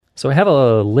So I have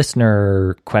a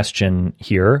listener question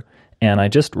here, and I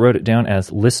just wrote it down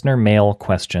as listener mail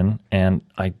question, and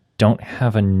I don't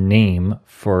have a name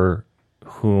for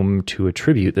whom to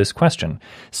attribute this question.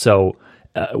 So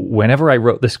whenever I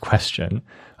wrote this question,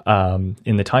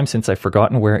 in the time since, I've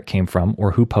forgotten where it came from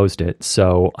or who posed it.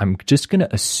 So I'm just going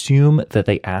to assume that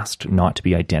they asked not to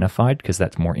be identified because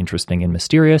that's more interesting and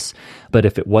mysterious. But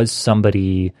if it was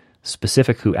somebody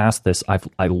specific who asked this,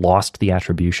 I lost the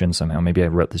attribution somehow. Maybe I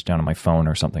wrote this down on my phone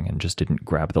or something and just didn't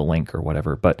grab the link or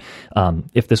whatever. But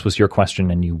if this was your question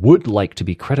and you would like to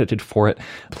be credited for it,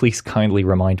 please kindly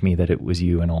remind me that it was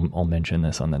you, and I'll mention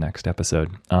this on the next episode.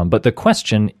 But the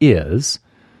question is,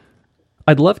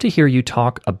 I'd love to hear you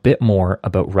talk a bit more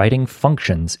about writing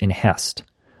functions in Hest.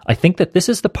 I think that this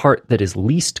is the part that is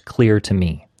least clear to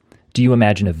me. Do you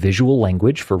imagine a visual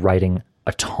language for writing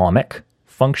atomic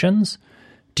functions?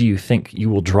 Do you think you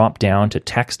will drop down to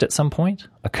text at some point?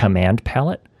 A command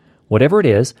palette? Whatever it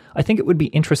is, I think it would be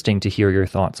interesting to hear your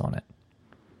thoughts on it.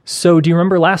 So do you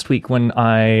remember last week when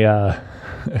I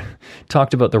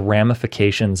talked about the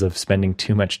ramifications of spending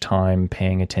too much time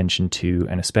paying attention to,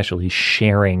 and especially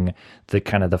sharing, the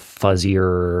kind of the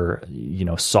fuzzier,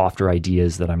 softer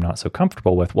ideas that I'm not so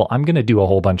comfortable with? Well, I'm going to do a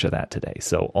whole bunch of that today.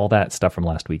 So all that stuff from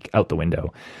last week out the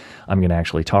window. I'm going to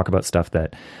actually talk about stuff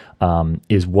that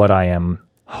is what I am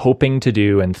hoping to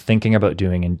do and thinking about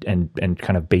doing, and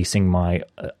kind of basing my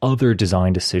other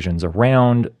design decisions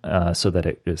around, so that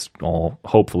it is all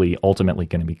hopefully ultimately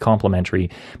going to be complementary.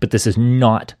 But this is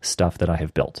not stuff that I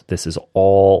have built. This is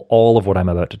all of what I'm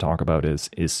about to talk about is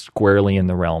squarely in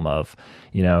the realm of,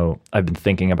 I've been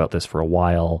thinking about this for a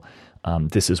while.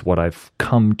 This is what I've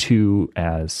come to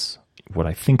as what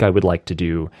I think I would like to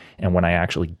do. And when I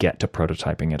actually get to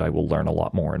prototyping it, I will learn a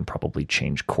lot more and probably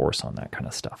change course on that kind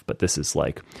of stuff. But this is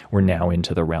like, we're now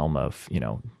into the realm of,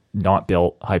 not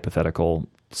built, hypothetical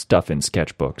stuff in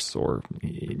sketchbooks, or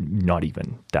not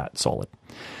even that solid.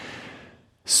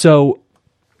 So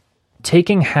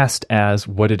taking Hest as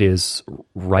what it is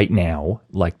right now,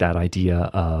 like that idea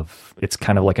of, it's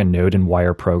kind of like a node and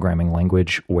wire programming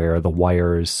language where the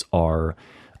wires are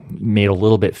made a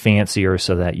little bit fancier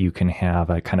so that you can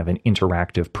have a kind of an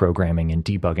interactive programming and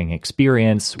debugging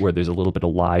experience where there's a little bit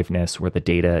of liveness, where the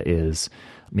data is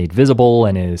made visible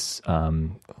and is a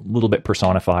little bit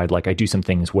personified. Like I do some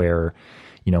things where,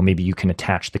 maybe you can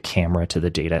attach the camera to the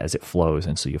data as it flows,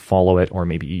 and so you follow it, or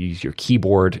maybe you use your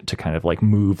keyboard to kind of like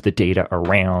move the data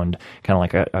around, kind of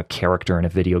like a character in a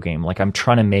video game. Like I'm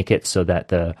trying to make it so that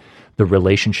the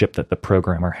relationship that the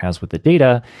programmer has with the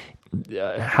data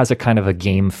has a kind of a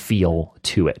game feel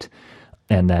to it,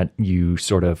 and that you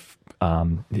sort of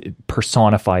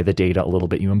personify the data a little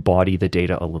bit, you embody the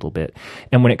data a little bit.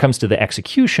 And when it comes to the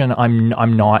execution,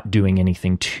 I'm not doing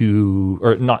anything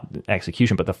or not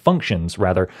execution, but the functions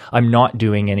rather, I'm not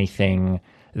doing anything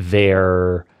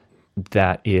there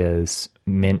that is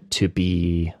meant to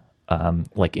be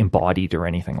like embodied or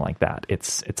anything like that.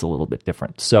 It's a little bit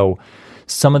different. So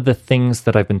some of the things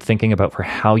that I've been thinking about for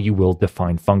how you will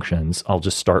define functions, I'll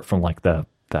just start from like the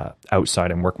outside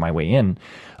and work my way in.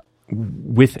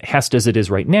 With Hest as it is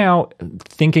right now,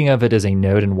 thinking of it as a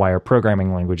node and wire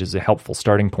programming language is a helpful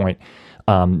starting point.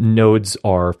 Nodes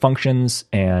are functions,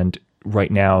 and right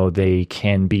now they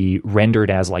can be rendered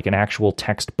as like an actual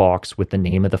text box with the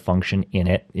name of the function in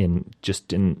it, in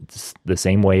the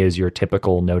same way as your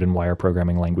typical node and wire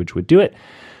programming language would do it.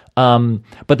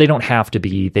 But they don't have to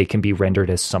be. They can be rendered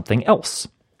as something else.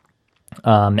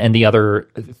 And the other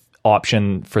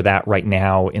option for that right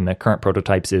now in the current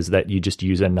prototypes is that you just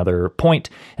use another point,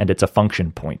 and it's a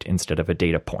function point instead of a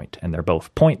data point. And they're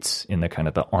both points in the kind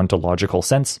of the ontological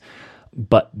sense,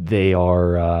 but they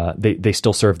are they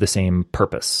still serve the same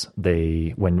purpose.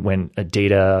 When a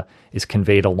data is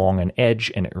conveyed along an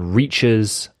edge and it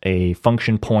reaches a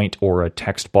function point or a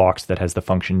text box that has the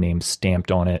function name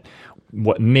stamped on it,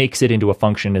 what makes it into a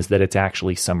function is that it's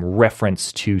actually some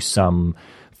reference to some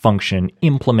function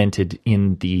implemented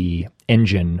in the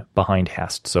engine behind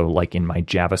Hest. So like in my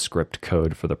JavaScript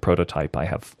code for the prototype, I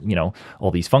have, all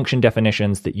these function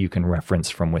definitions that you can reference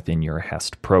from within your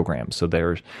Hest program. So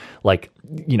there's like,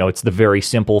 it's the very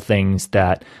simple things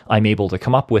that I'm able to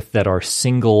come up with that are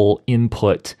single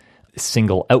input,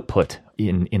 single output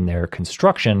in their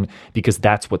construction, because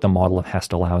that's what the model of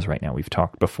Hest allows right now. We've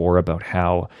talked before about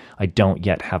how I don't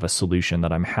yet have a solution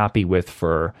that I'm happy with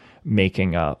for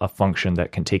making a function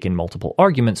that can take in multiple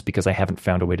arguments, because I haven't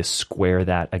found a way to square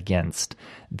that against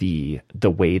the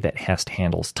way that Hest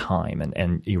handles time.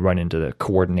 And you run into the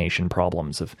coordination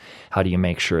problems of how do you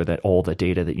make sure that all the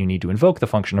data that you need to invoke the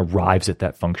function arrives at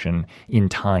that function in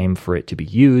time for it to be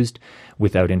used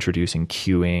without introducing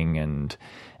queuing and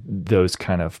those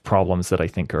kind of problems that I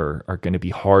think are going to be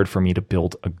hard for me to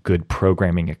build a good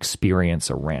programming experience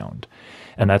around.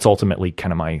 And that's ultimately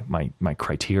kind of my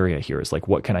criteria here, is like,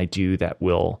 what can I do that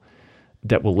will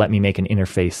let me make an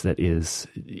interface that is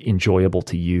enjoyable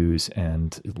to use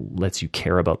and lets you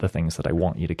care about the things that I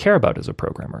want you to care about as a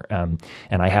programmer. And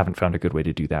I haven't found a good way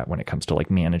to do that when it comes to like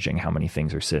managing how many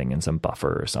things are sitting in some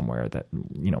buffer or somewhere that,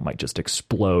 might just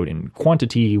explode in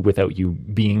quantity without you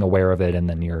being aware of it. And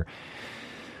then you're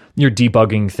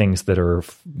debugging things that are,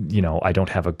 I don't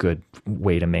have a good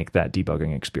way to make that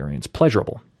debugging experience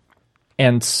pleasurable.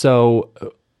 And so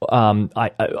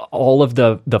all of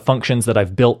the functions that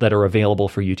I've built that are available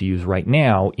for you to use right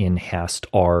now in Hest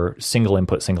are single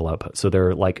input, single output. So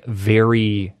they're like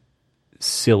very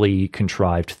silly,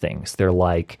 contrived things. They're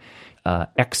like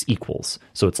x equals.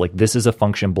 So it's like, this is a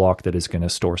function block that is going to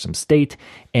store some state.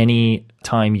 Any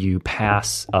time you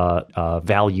pass a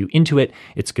value into it,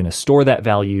 it's going to store that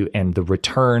value, and the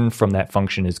return from that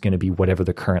function is going to be whatever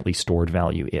the currently stored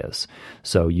value is.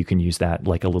 So you can use that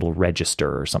like a little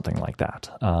register or something like that.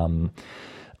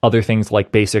 Other things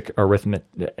like basic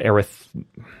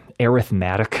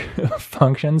arithmetic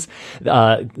functions,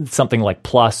 something like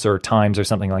plus or times or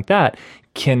something like that,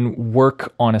 can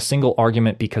work on a single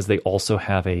argument because they also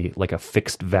have a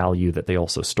fixed value that they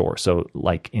also store. So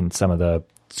like in some of the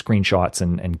screenshots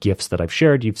and GIFs that I've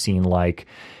shared, you've seen like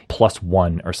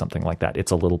 +1 or something like that.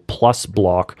 It's a little plus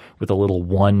block with a little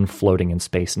 1 floating in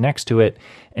space next to it,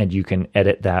 and you can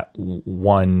edit that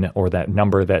 1 or that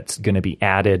number that's going to be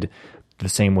added the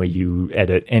same way you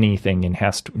edit anything in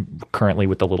Hest currently,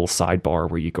 with the little sidebar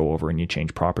where you go over and you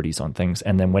change properties on things.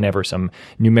 And then whenever some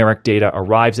numeric data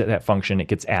arrives at that function, it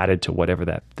gets added to whatever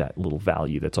that little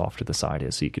value that's off to the side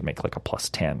is. So you could make like a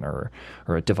 +10 or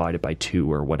a divided by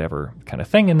 2 or whatever kind of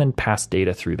thing, and then pass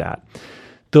data through that.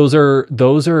 Those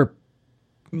are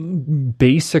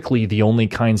basically the only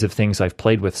kinds of things I've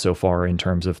played with so far in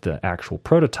terms of the actual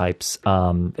prototypes.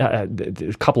 A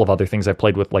couple of other things I've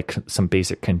played with, like some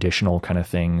basic conditional kind of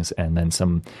things, and then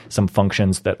some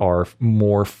functions that are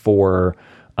more for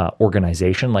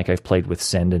organization. Like I've played with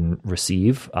send and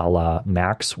receive, a la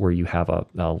Max, where you have a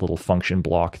little function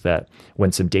block that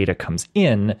when some data comes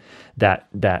in, that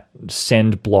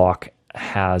send block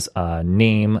has a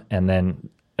name, and then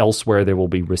elsewhere there will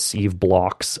be receive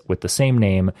blocks with the same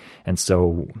name. And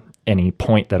so any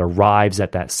point that arrives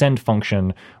at that send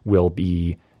function will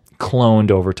be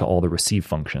cloned over to all the receive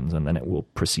functions, and then it will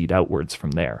proceed outwards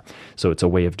from there. So it's a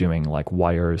way of doing like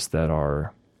wires that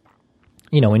are,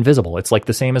 invisible. It's like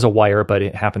the same as a wire, but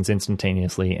it happens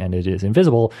instantaneously and it is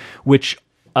invisible, which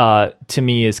to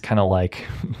me is kind of like,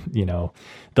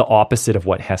 the opposite of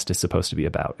what Hest is supposed to be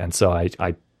about. And so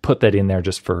I put that in there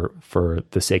just for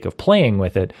the sake of playing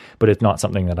with it, but it's not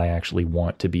something that I actually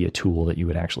want to be a tool that you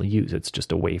would actually use. It's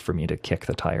just a way for me to kick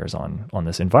the tires on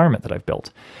this environment that I've built.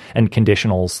 And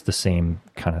conditionals, the same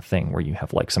kind of thing, where you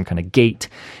have like some kind of gate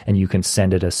and you can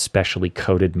send it a specially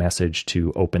coded message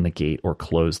to open the gate or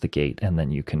close the gate. And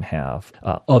then you can have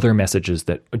other messages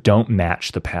that don't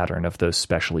match the pattern of those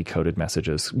specially coded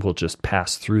messages will just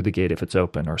pass through the gate if it's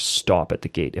open or stop at the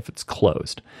gate if it's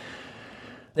closed.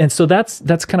 And so that's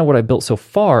kind of what I built so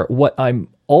far. What I'm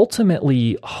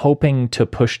ultimately hoping to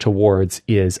push towards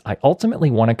is I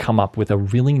ultimately want to come up with a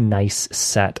really nice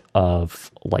set of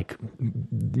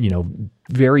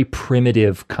very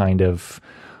primitive kind of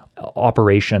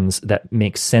operations that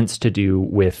make sense to do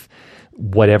with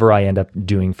whatever I end up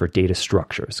doing for data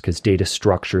structures, because data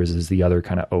structures is the other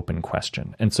kind of open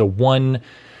question. And so one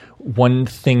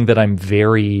thing that I'm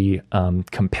very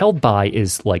compelled by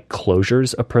is like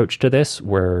Clojure's approach to this,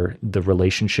 where the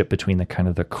relationship between the kind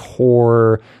of the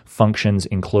core functions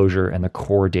in Clojure and the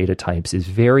core data types is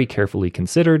very carefully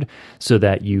considered, so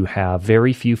that you have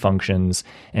very few functions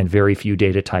and very few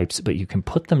data types, but you can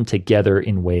put them together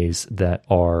in ways that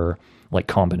are like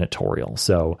combinatorial.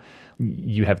 So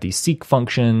you have these seek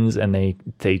functions, and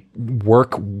they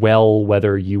work well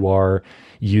whether you are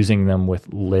using them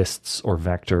with lists or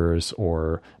vectors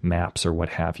or maps or what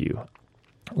have you.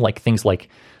 Like things like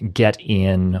get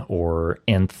in or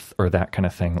nth or that kind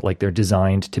of thing. Like they're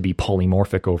designed to be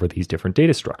polymorphic over these different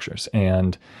data structures.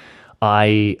 And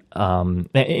I,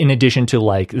 in addition to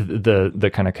like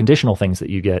the kind of conditional things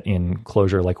that you get in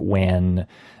Clojure, like when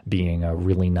being a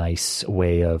really nice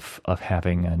way of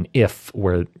having an if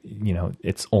where,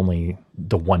 it's only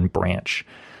the one branch.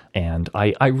 And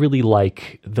I really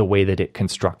like the way that it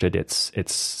constructed its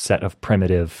set of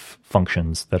primitive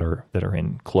functions that are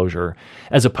in Clojure,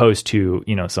 as opposed to,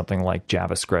 something like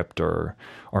JavaScript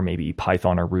or maybe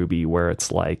Python or Ruby, where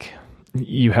it's like,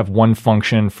 you have one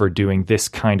function for doing this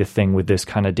kind of thing with this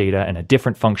kind of data and a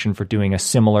different function for doing a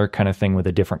similar kind of thing with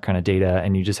a different kind of data.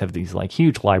 And you just have these like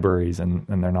huge libraries, and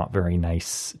they're not very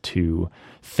nice to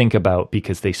think about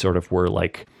because they sort of were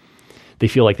like, they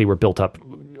feel like they were built up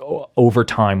over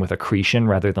time with accretion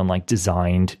rather than like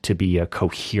designed to be a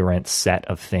coherent set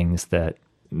of things that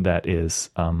is,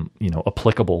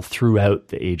 applicable throughout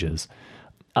the ages.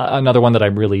 Another one that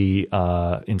I'm really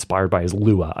inspired by is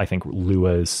Lua. I think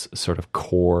Lua's sort of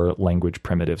core language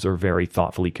primitives are very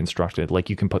thoughtfully constructed. Like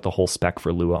you can put the whole spec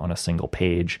for Lua on a single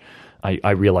page.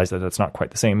 I realize that that's not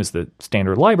quite the same as the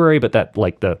standard library, but that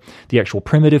like the actual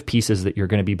primitive pieces that you're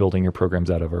going to be building your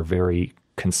programs out of are very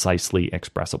concisely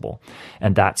expressible.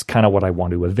 And that's kind of what I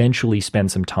want to eventually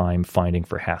spend some time finding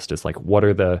for Haste, is like, what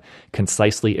are the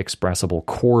concisely expressible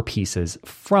core pieces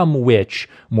from which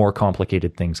more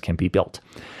complicated things can be built?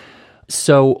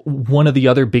 So one of the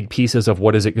other big pieces of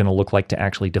what is it going to look like to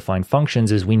actually define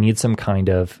functions is we need some kind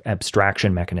of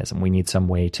abstraction mechanism. We need some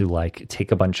way to like take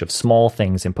a bunch of small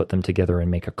things and put them together and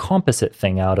make a composite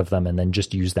thing out of them, and then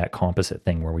just use that composite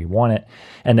thing where we want it.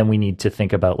 And then we need to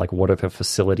think about like, what are the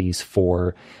facilities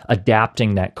for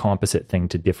adapting that composite thing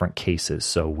to different cases.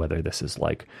 So whether this is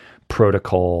like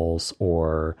protocols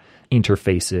or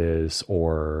interfaces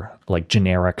or like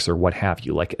generics or what have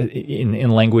you. Like in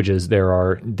languages, there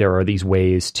are these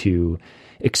ways to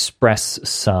express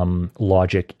some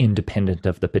logic independent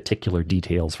of the particular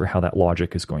details for how that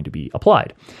logic is going to be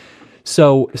applied.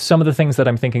 So some of the things that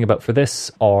I'm thinking about for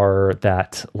this are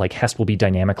that like Haste will be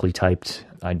dynamically typed.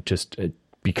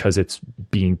 Because it's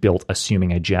being built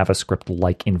assuming a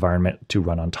JavaScript-like environment to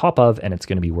run on top of, and it's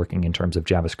going to be working in terms of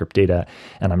JavaScript data,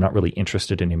 and I'm not really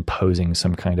interested in imposing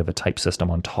some kind of a type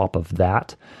system on top of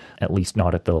that, at least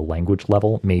not at the language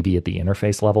level. Maybe at the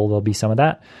interface level there'll be some of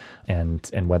that, and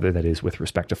whether that is with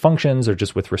respect to functions or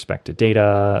just with respect to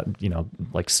data,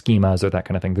 like schemas or that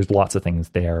kind of thing. There's lots of things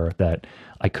there that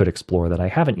I could explore that I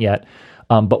haven't yet.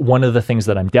 But one of the things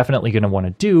that I'm definitely going to want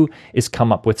to do is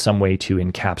come up with some way to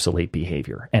encapsulate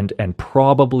behavior and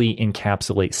probably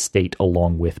encapsulate state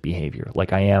along with behavior.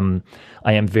 Like I am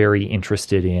very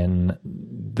interested in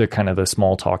the kind of the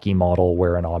small talky model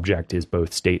where an object is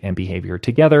both state and behavior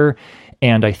together.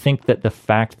 And I think that the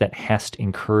fact that Haste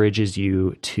encourages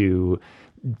you to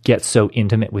get so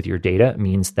intimate with your data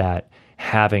means that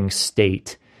having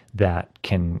state that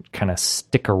can kind of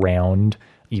stick around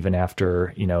even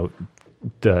after,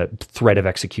 the thread of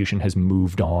execution has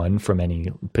moved on from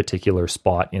any particular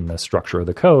spot in the structure of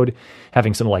the code,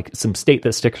 having some state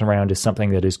that sticks around is something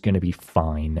that is going to be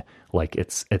fine. Like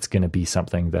it's going to be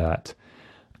something that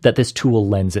this tool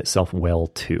lends itself well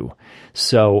to.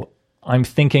 So I'm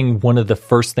thinking one of the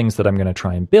first things that I'm going to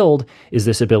try and build is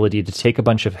this ability to take a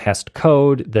bunch of Haste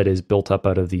code that is built up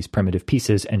out of these primitive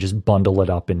pieces and just bundle it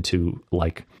up into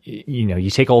like,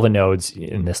 you take all the nodes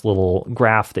in this little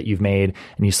graph that you've made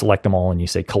and you select them all and you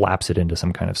say collapse it into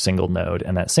some kind of single node.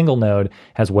 And that single node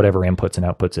has whatever inputs and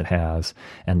outputs it has.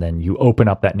 And then you open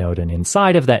up that node, and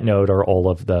inside of that node are all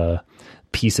of the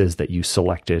pieces that you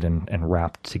selected and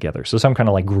wrapped together. So some kind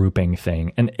of like grouping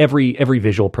thing. And every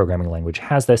visual programming language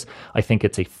has this. I think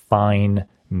it's a fine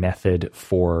method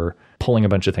for pulling a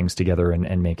bunch of things together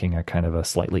and making a kind of a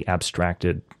slightly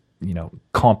abstracted,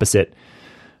 composite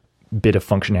bit of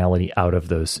functionality out of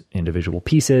those individual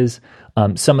pieces.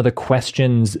 Some of the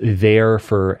questions there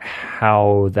for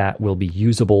how that will be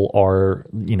usable are,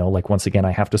 like once again,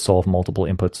 I have to solve multiple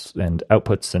inputs and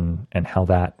outputs and how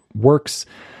that works.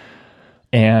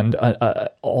 And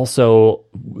also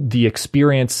the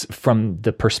experience from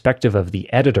the perspective of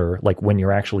the editor, like when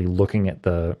you're actually looking at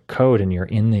the code and you're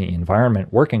in the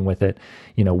environment working with it,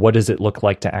 what does it look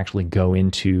like to actually go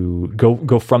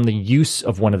from the use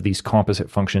of one of these composite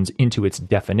functions into its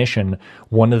definition?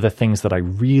 One of the things that I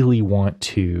really want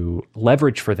to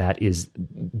leverage for that is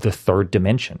the third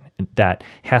dimension. That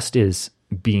Haste is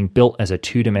being built as a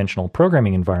two-dimensional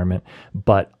programming environment,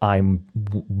 but I'm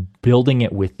building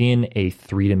it within a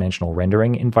three-dimensional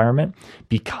rendering environment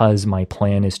because my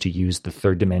plan is to use the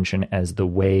third dimension as the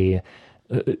way,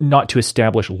 not to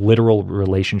establish literal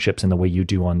relationships in the way you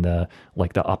do on the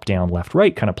up, down, left,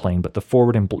 right kind of plane, but the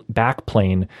forward and back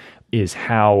plane is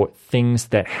how things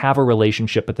that have a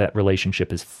relationship, but that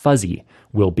relationship is fuzzy,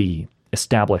 will be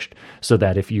established. So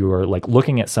that if you are like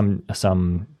looking at some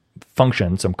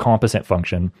function, some composite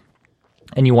function,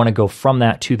 and you want to go from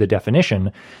that to the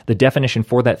definition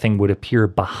for that thing would appear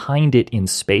behind it in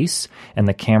space, and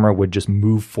the camera would just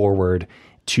move forward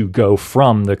to go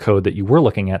from the code that you were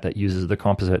looking at that uses the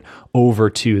composite over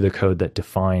to the code that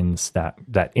defines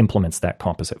that implements that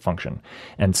composite function.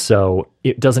 And so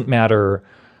it doesn't matter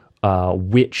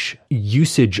which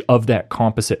usage of that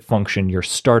composite function you're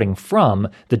starting from,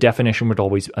 the definition would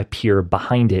always appear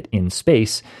behind it in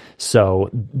space. So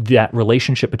that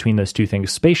relationship between those two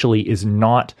things spatially is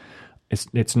not,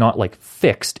 it's not like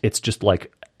fixed. It's just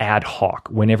like ad hoc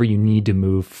whenever you need to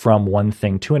move from one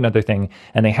thing to another thing.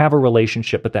 And they have a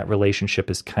relationship, but that relationship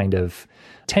is kind of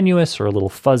tenuous or a little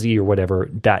fuzzy or whatever.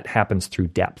 That happens through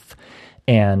depth.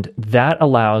 And that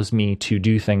allows me to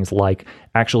do things like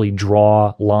actually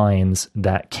draw lines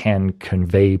that can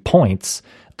convey points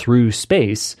through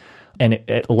space. And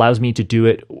it allows me to do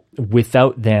it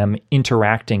without them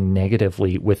interacting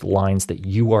negatively with lines that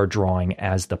you are drawing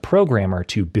as the programmer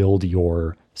to build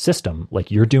your system. Like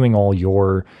you're doing all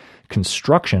your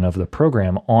construction of the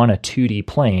program on a 2D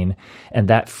plane, and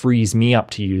that frees me up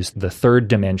to use the third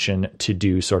dimension to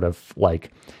do sort of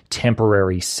like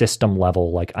temporary system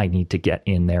level, like I need to get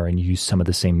in there and use some of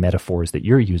the same metaphors that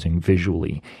you're using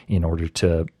visually in order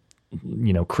to,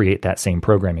 create that same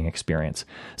programming experience.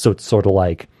 So it's sort of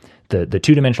like the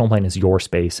two-dimensional plane is your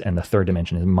space and the third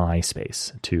dimension is my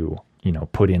space to,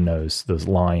 put in those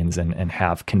lines and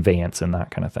have conveyance and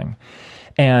that kind of thing.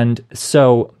 And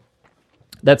so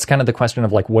that's kind of the question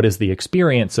of like, what is the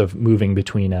experience of moving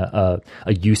between a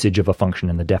usage of a function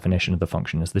and the definition of the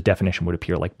function, as the definition would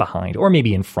appear like behind or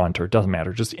maybe in front, or it doesn't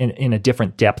matter, just in a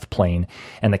different depth plane,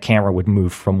 and the camera would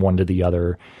move from one to the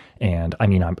other. And I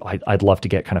mean, I'd love to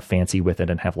get kind of fancy with it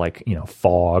and have like,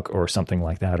 fog or something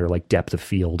like that, or like depth of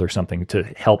field or something to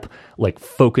help like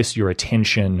focus your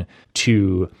attention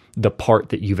to the part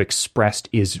that you've expressed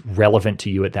is relevant to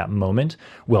you at that moment,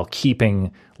 while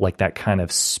keeping like that kind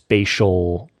of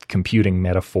spatial computing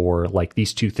metaphor. Like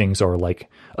these two things are like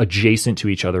adjacent to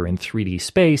each other in 3D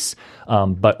space,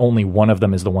 but only one of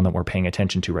them is the one that we're paying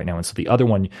attention to right now. And so the other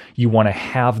one, you want to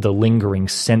have the lingering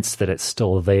sense that it's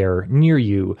still there near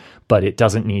you, but it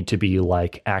doesn't need to be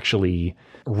like actually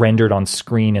rendered on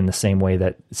screen in the same way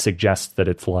that suggests that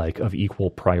it's like of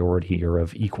equal priority or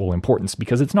of equal importance,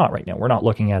 because it's not right now. We're not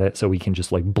looking at it, so we can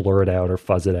just like blur it out or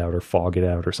fuzz it out or fog it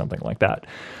out or something like that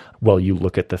while you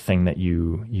look at the thing that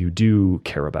you do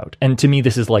care about. And to me,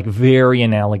 this is like very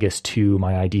analogous to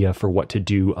my idea for what to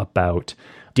do about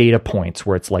data points,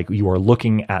 where it's like you are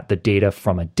looking at the data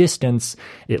from a distance.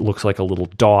 It looks like a little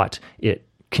dot. It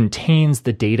contains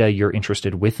the data you're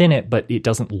interested within it, but it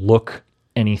doesn't look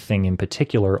anything in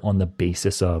particular on the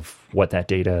basis of what that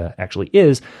data actually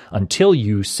is, until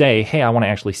you say, hey, I want to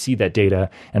actually see that data,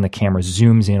 and the camera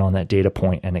zooms in on that data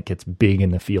point and it gets big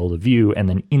in the field of view, and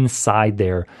then inside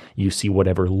there you see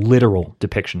whatever literal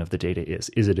depiction of the data is.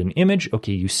 Is it an image?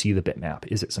 Okay, you see the bitmap.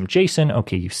 Is it some JSON?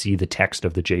 Okay, you see the text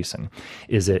of the JSON.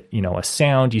 Is it, a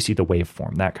sound? You see the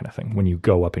waveform, that kind of thing when you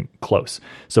go up and close.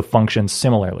 So functions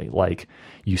similarly, like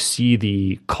you see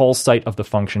the call site of the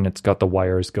function, it's got the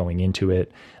wires going into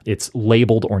it, it's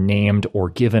labeled or named or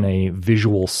given a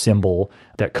visual symbol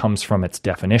that comes from its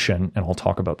definition, and I'll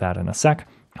talk about that in a sec.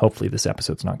 Hopefully this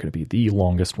episode's not going to be the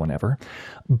longest one ever.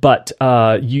 But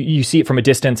you see it from a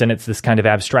distance, and it's this kind of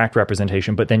abstract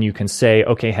representation, but then you can say,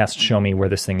 okay, Hest, show me where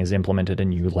this thing is implemented,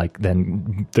 and you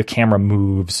then the camera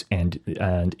moves, and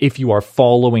if you are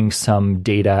following some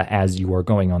data as you are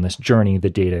going on this journey, the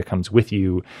data comes with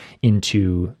you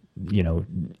into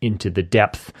the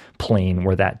depth plane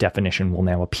where that definition will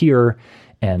now appear,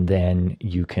 and then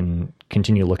you can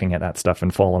continue looking at that stuff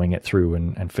and following it through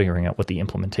and figuring out what the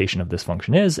implementation of this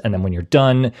function is. And then when you're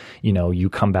done, you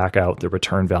come back out, the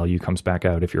return value comes back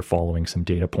out if you're following some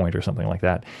data point or something like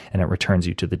that, and it returns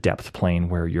you to the depth plane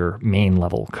where your main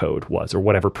level code was, or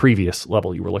whatever previous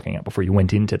level you were looking at before you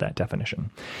went into that definition.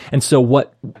 And so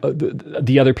what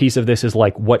the other piece of this is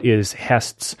like, what is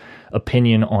Hest's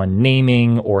opinion on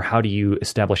naming, or how do you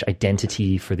establish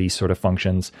identity for these sort of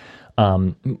functions?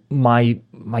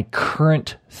 My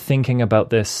current thinking about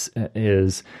this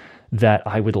is that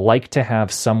I would like to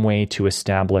have some way to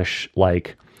establish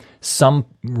like some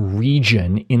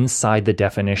region inside the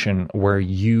definition where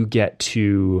you get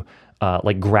to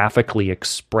like graphically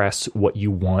express what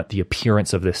you want the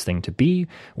appearance of this thing to be,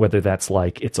 whether that's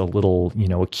like it's a little,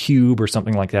 a cube or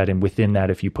something like that. And within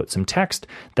that, if you put some text,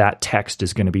 that text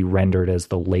is going to be rendered as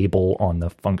the label on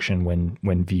the function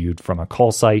when viewed from a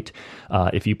call site.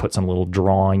 If you put some little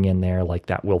drawing in there, like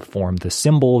that will form the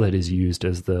symbol that is used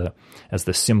as the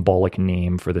symbolic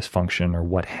name for this function, or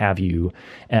what have you.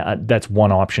 That's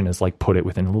one option, is like put it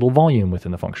within a little volume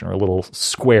within the function, or a little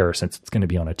square, since it's going to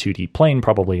be on a 2D plane,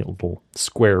 probably a little little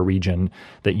square region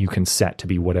that you can set to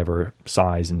be whatever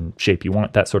size and shape you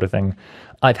want, that sort of thing.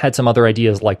 I've had some other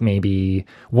ideas, like maybe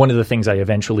one of the things I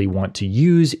eventually want to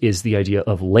use is the idea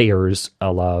of layers,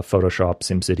 a la Photoshop,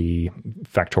 SimCity,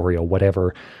 Factorial,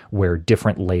 whatever, where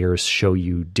different layers show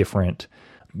you different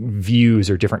views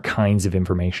or different kinds of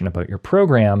information about your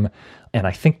program. And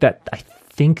I think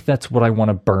that's what I want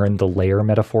to burn the layer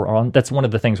metaphor on. That's one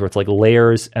of the things where it's like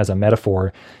layers as a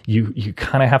metaphor. You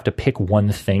kind of have to pick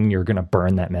one thing you're going to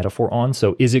burn that metaphor on.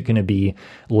 So is it going to be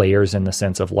layers in the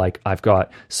sense of like, I've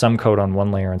got some code on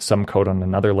one layer and some code on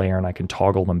another layer, and I can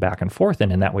toggle them back and forth.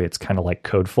 And in that way, it's kind of like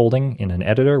code folding in an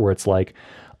editor where it's like,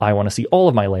 I want to see all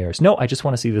of my layers. No, I just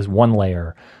want to see this one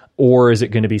layer. Or is it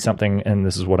going to be something, and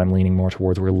this is what I'm leaning more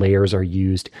towards, where layers are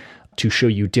used to show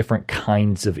you different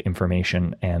kinds of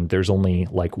information, and there's only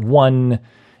like one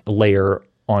layer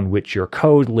on which your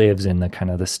code lives in the kind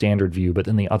of the standard view, but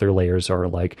then the other layers are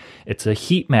like, it's a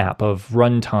heat map of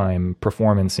runtime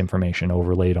performance information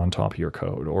overlaid on top of your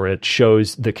code, or it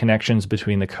shows the connections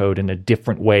between the code in a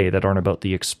different way that aren't about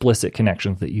the explicit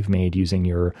connections that you've made using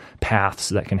your paths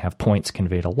that can have points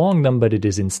conveyed along them, but it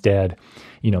is instead,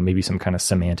 maybe some kind of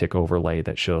semantic overlay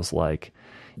that shows like,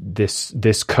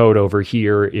 this code over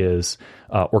here is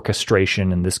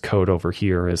orchestration, and this code over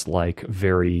here is like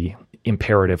very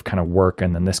imperative kind of work,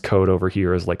 and then this code over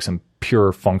here is like some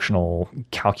pure functional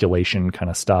calculation kind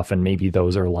of stuff, and maybe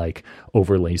those are like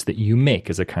overlays that you make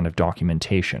as a kind of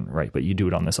documentation, right? But you do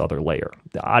it on this other layer.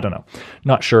 I don't know,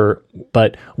 not sure,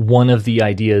 but one of the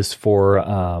ideas for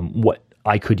what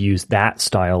I could use that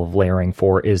style of layering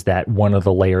for is that one of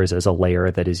the layers is a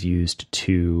layer that is used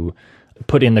to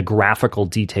put in the graphical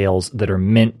details that are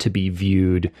meant to be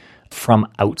viewed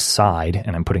from outside,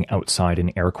 and I'm putting outside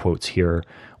in air quotes here,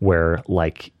 where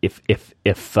like if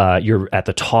you're at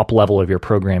the top level of your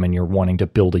program and you're wanting to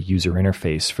build a user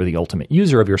interface for the ultimate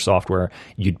user of your software,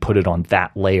 you'd put it on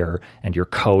that layer, and your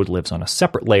code lives on a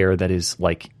separate layer that is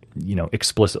like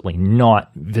explicitly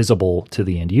not visible to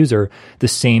the end user. The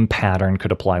same pattern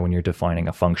could apply when you're defining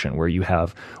a function, where you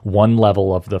have one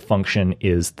level of the function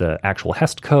is the actual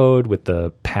Hest code with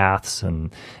the paths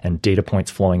and data points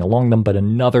flowing along them, but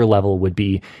another level would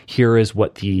be, here is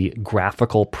what the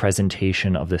graphical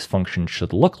presentation of this function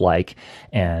should look like,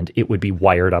 and it would be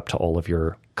wired up to all of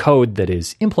your code that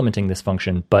is implementing this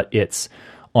function, but it's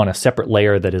on a separate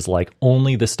layer that is like,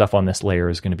 only the stuff on this layer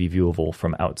is going to be viewable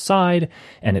from outside,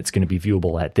 and it's going to be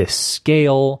viewable at this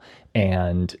scale.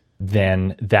 And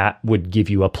then that would give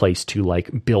you a place to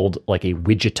like build like a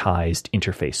widgetized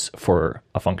interface for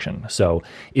a function. So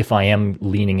if I am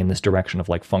leaning in this direction of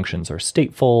like functions are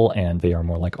stateful and they are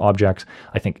more like objects,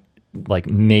 I think like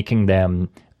making them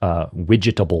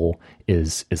widgetable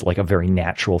is like a very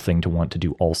natural thing to want to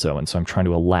do also. And so I'm trying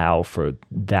to allow for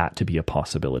that to be a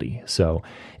possibility. So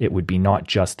it would be not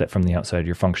just that from the outside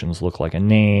your functions look like a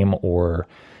name or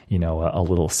a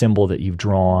little symbol that you've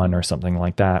drawn or something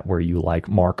like that, where you like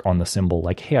mark on the symbol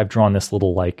like, hey, I've drawn this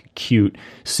little like cute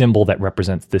symbol that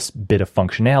represents this bit of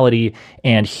functionality,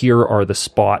 and here are the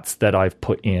spots that I've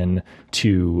put in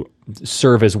to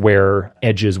serve as where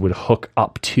edges would hook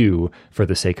up to for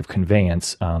the sake of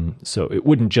conveyance. So it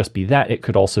wouldn't just be that. It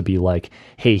could also be like,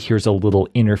 hey, here's a little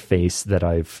interface that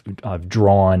I've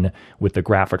drawn with the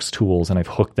graphics tools, and I've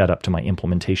hooked that up to my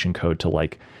implementation code to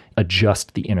like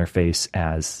adjust the interface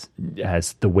as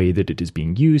the way that it is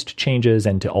being used changes,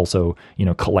 and to also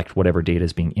collect whatever data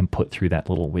is being input through that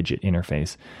little widget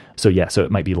interface. So so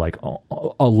it might be like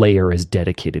a layer is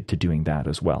dedicated to doing that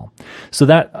as well. So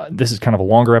that this is kind of a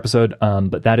longer episode,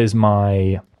 but that is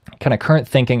my kind of current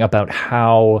thinking about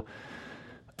how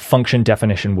function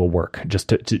definition will work. Just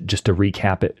to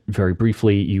recap it very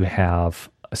briefly, you have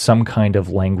some kind of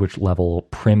language level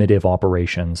primitive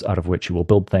operations out of which you will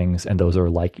build things. And those are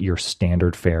like your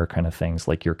standard fare kind of things,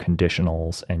 like your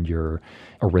conditionals and your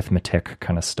arithmetic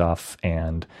kind of stuff,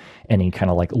 and any kind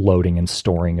of like loading and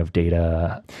storing of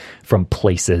data from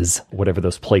places, whatever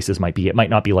those places might be. It might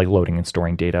not be like loading and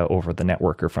storing data over the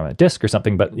network or from a disk or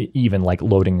something, but even like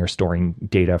loading or storing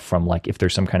data from like, if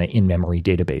there's some kind of in-memory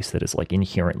database that is like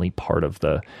inherently part of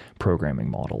the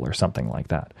programming model or something like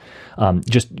that.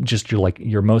 Just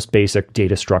your most basic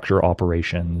data structure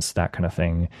operations, that kind of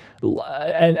thing.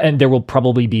 And there will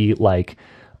probably be like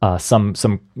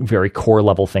some very core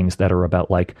level things that are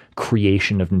about like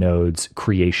creation of nodes,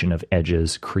 creation of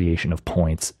edges, creation of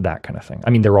points, that kind of thing. I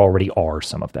mean, there already are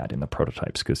some of that in the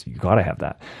prototypes because you got to have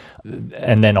that.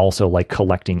 And then also like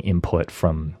collecting input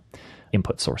from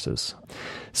input sources.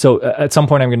 So at some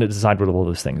point, I'm going to decide what all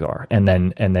those things are, and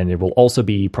then there will also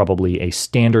be probably a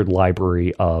standard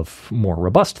library of more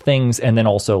robust things, and then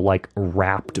also like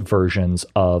wrapped versions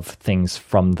of things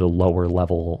from the lower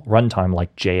level runtime,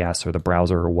 like JS or the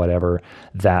browser or whatever,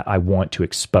 that I want to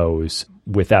expose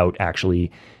without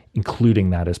actually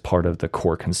including that as part of the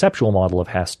core conceptual model of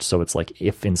Hest. So it's like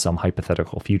if in some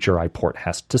hypothetical future I port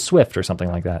Hest to Swift or something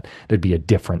like that, there'd be a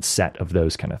different set of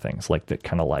those kind of things, like the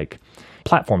kind of like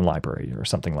platform library or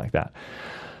something like that.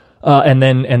 And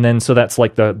then so that's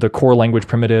like the core language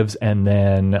primitives, and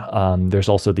then there's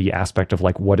also the aspect of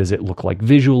like what does it look like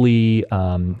visually,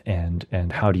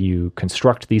 and how do you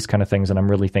construct these kind of things. And I'm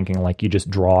really thinking like you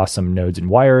just draw some nodes and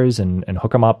wires and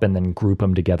hook them up and then group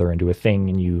them together into a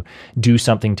thing, and you do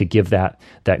something to give that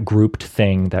grouped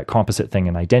thing, that composite thing,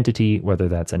 an identity, whether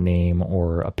that's a name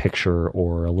or a picture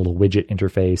or a little widget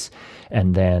interface.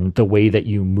 And then the way that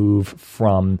you move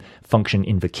from function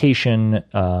invocation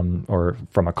or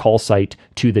from a call site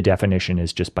to the definition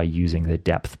is just by using the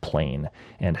depth plane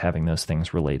and having those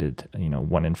things related,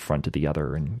 one in front of the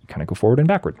other, and kind of go forward and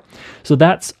backward. So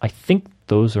I think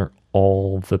those are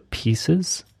all the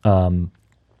pieces. And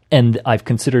I've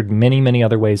considered many, many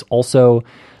other ways also.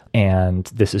 And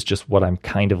this is just what I'm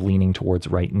kind of leaning towards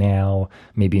right now.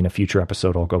 Maybe in a future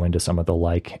episode, I'll go into some of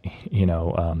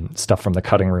the stuff from the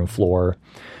cutting room floor.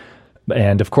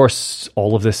 And of course,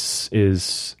 all of this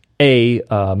is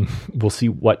we'll see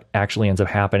what actually ends up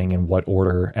happening in what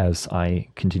order as I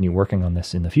continue working on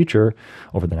this in the future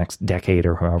over the next decade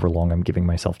or however long I'm giving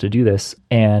myself to do this.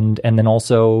 And then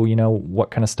also,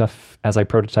 what kind of stuff as I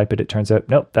prototype it turns out,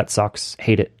 nope, that sucks,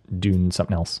 hate it, do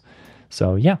something else.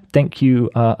 So yeah, thank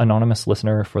you, anonymous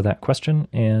listener, for that question.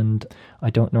 And I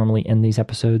don't normally end these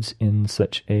episodes in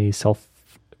such a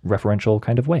self-referential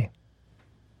kind of way.